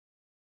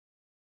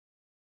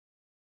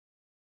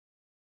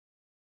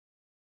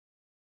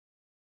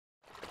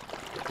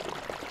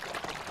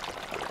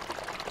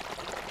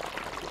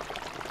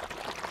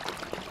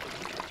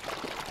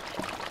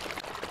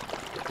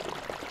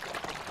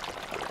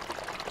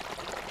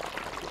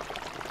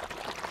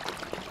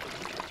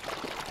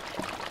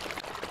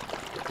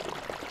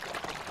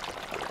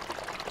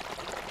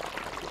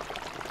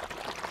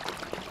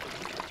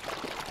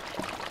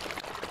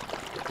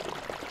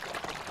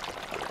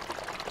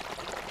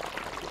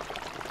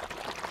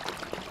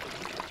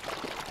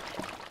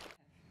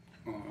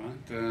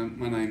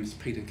My name's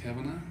Peter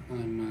Kavanagh.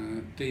 I'm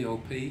a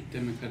DLP,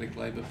 Democratic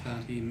Labor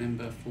Party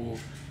member for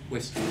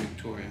Western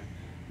Victoria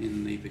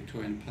in the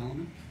Victorian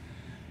Parliament.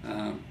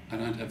 I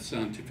don't have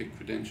scientific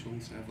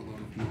credentials. I have a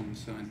lot of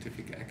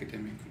non-scientific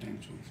academic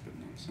credentials, but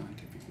not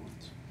scientific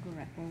ones. All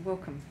right, well,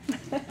 welcome.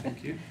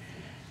 Thank you.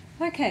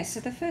 Okay, so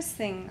the first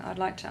thing I'd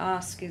like to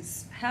ask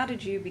is, how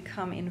did you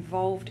become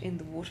involved in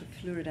the water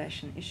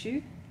fluoridation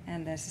issue?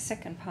 And there's a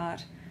second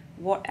part,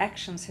 what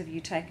actions have you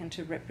taken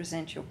to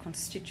represent your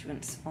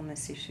constituents on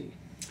this issue?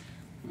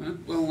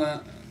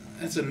 Well,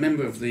 as a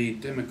member of the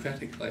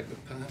Democratic Labor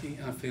Party,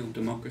 I feel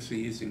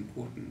democracy is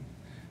important.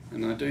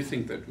 And I do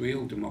think that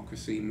real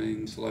democracy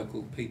means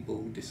local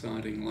people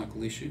deciding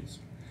local issues.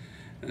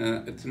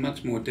 It's a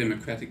much more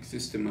democratic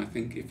system, I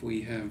think, if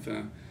we have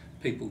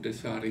people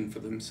deciding for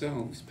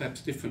themselves,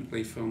 perhaps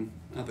differently from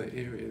other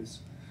areas,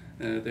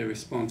 their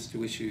response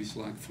to issues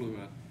like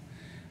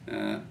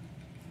fluoride.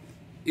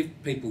 If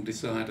people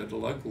decide at a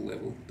local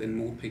level, then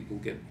more people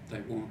get what they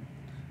want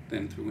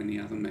than through any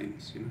other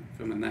means,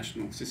 from a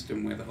national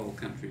system where the whole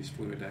country is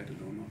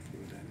fluoridated or not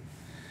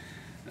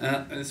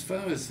fluoridated. As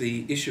far as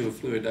the issue of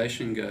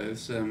fluoridation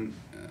goes,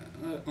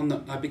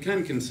 I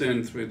became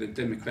concerned through the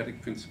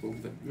democratic principle,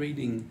 but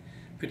reading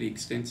pretty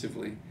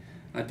extensively,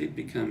 I did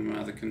become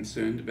rather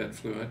concerned about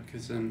fluoride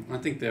because I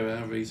think there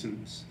are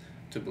reasons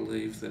to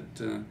believe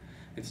that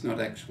it's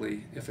not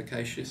actually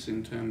efficacious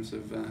in terms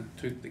of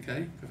tooth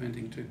decay,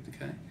 preventing tooth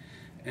decay,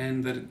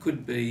 and that it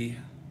could be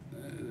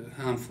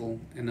harmful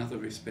in other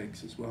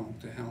respects as well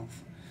to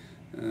health.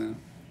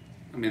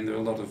 I mean, there are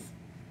a lot of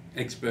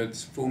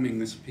experts forming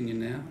this opinion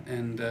now,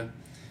 and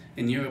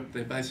in Europe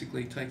they're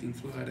basically taking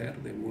fluoride out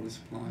of their water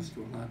supplies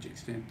to a large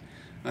extent.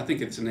 I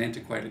think it's an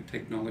antiquated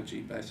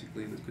technology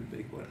basically that could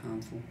be quite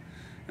harmful,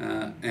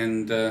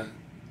 and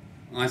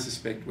I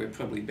suspect we're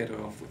probably better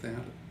off without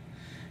it.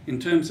 In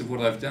terms of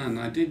what I've done,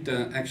 I did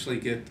actually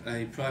get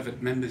a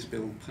private member's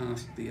bill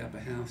passed the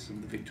upper house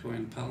of the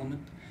Victorian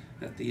Parliament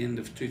at the end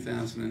of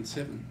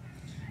 2007,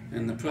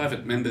 and the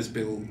private member's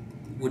bill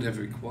would have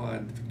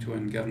required the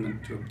Victorian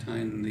government to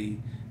obtain the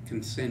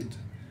consent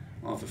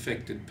of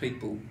affected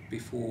people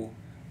before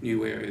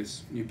new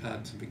areas, new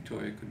parts of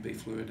Victoria could be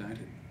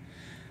fluoridated.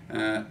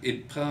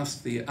 It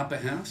passed the upper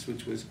house,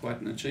 which was quite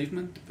an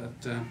achievement,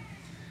 but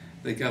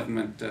the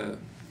government, I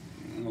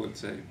would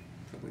say,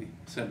 probably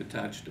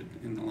sabotaged it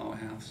in the lower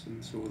house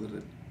and saw that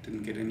it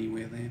didn't get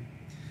anywhere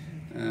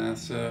there.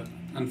 So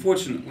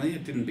unfortunately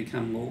it didn't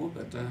become law,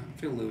 but I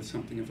feel there was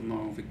something of a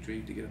moral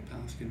victory to get it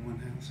passed in one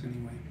house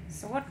anyway.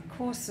 So what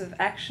course of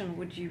action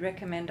would you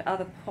recommend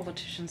other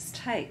politicians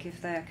take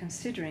if they are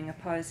considering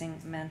opposing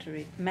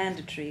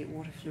mandatory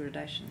water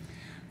fluoridation?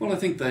 Well, I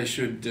think they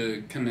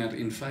should come out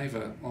in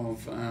favour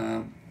of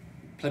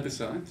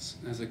plebiscites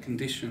as a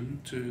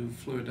condition to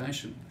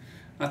fluoridation.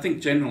 I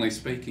think generally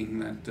speaking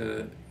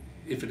that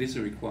if it is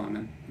a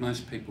requirement,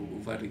 most people will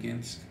vote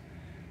against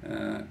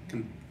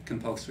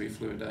compulsory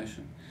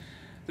fluoridation.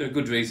 There are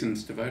good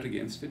reasons to vote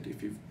against it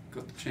if you've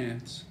got the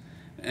chance,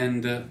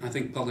 and I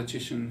think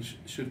politicians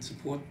should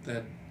support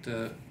that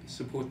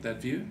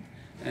view,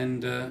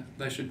 and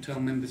they should tell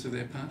members of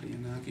their party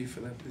and argue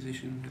for that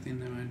position within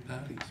their own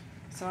parties.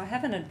 So I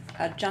have an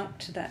adjunct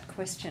to that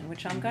question,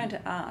 which I'm going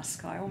to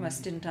ask. I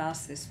almost didn't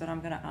ask this, but I'm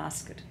going to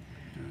ask it.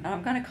 And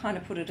I'm going to kind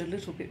of put it a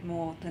little bit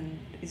more than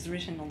is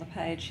written on the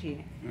page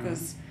here,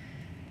 because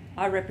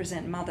I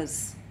represent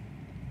mothers,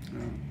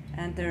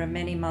 and there are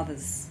many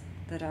mothers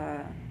that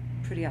are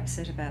pretty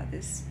upset about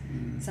this.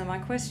 So my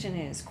question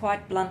is,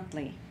 quite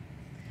bluntly,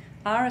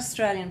 are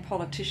Australian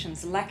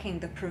politicians lacking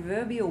the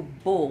proverbial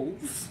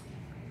balls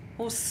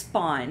or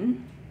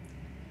spine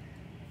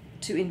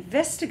to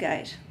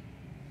investigate,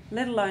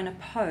 let alone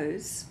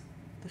oppose,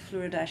 the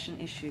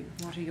fluoridation issue?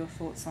 What are your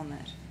thoughts on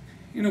that?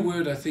 In a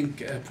word, I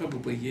think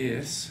probably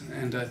yes,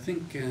 and I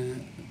think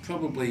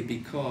probably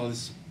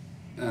because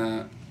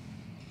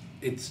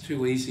it's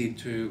too easy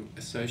to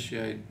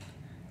associate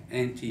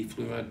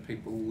anti-fluoride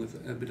people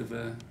with a bit of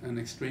an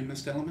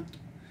extremist element,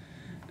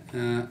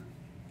 and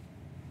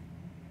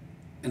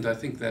I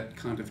think that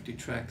kind of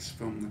detracts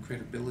from the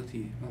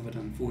credibility of it,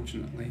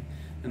 unfortunately,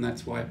 and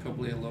that's why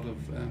probably a lot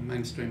of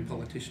mainstream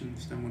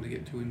politicians don't want to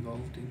get too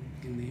involved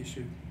in the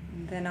issue.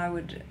 Then I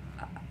would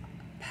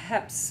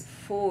perhaps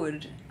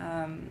forward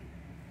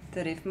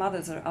that if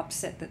mothers are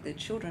upset that their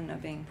children are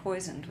being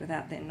poisoned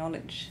without their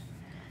knowledge,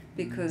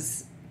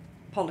 because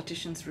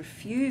politicians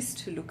refuse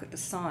to look at the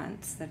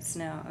science that's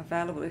now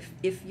available.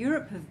 If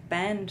Europe have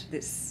banned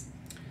this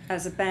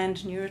as a banned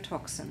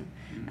neurotoxin,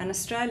 and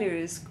Australia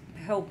is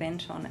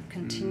hell-bent on it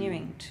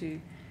continuing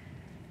to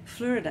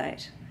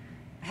fluoridate,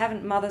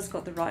 haven't mothers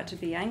got the right to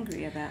be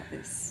angry about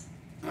this?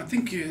 I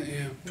think you're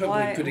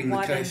probably putting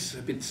the case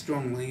a bit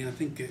strongly. I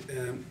think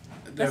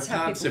there are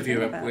parts of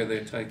Europe where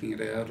they're taking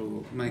it out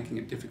or making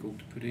it difficult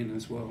to put in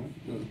as well.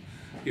 The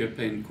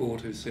European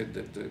Court has said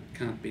that it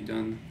can't be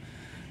done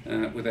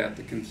without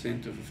the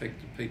consent of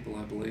affected people,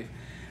 I believe.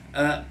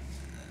 Now,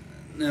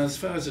 as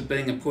far as it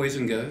being a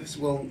poison goes,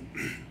 well,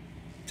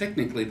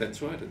 technically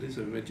that's right, it is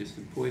a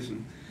registered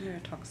poison.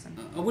 Neurotoxin.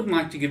 I wouldn't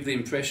like to give the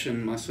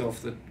impression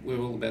myself that we're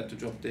all about to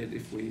drop dead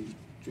if we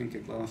drink a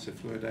glass of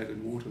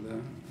fluoridated water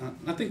though.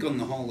 I think on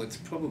the whole it's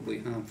probably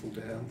harmful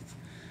to health,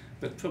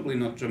 but probably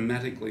not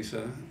dramatically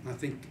so. I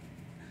think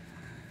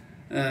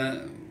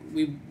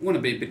we want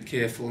to be a bit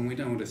careful and we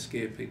don't want to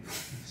scare people.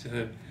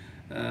 So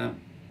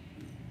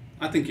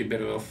I think you're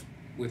better off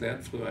without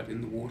fluoride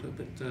in the water,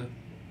 but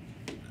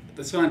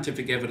the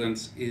scientific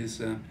evidence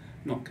is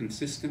not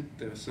consistent.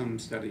 There are some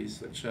studies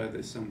that show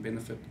there's some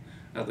benefit,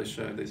 others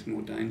show there's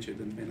more danger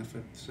than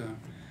benefit. So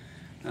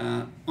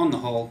on the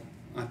whole,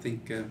 I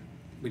think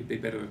we'd be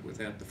better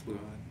without the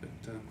fluoride,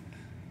 but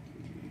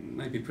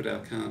maybe put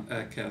our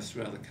cows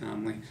rather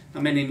calmly. I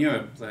mean, in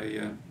Europe,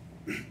 they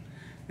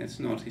it's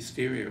not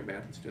hysteria about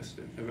it, it's just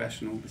a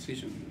rational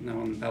decision. Now,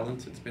 on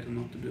balance, it's better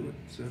not to do it.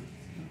 So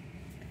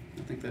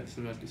I think that's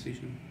the right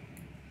decision.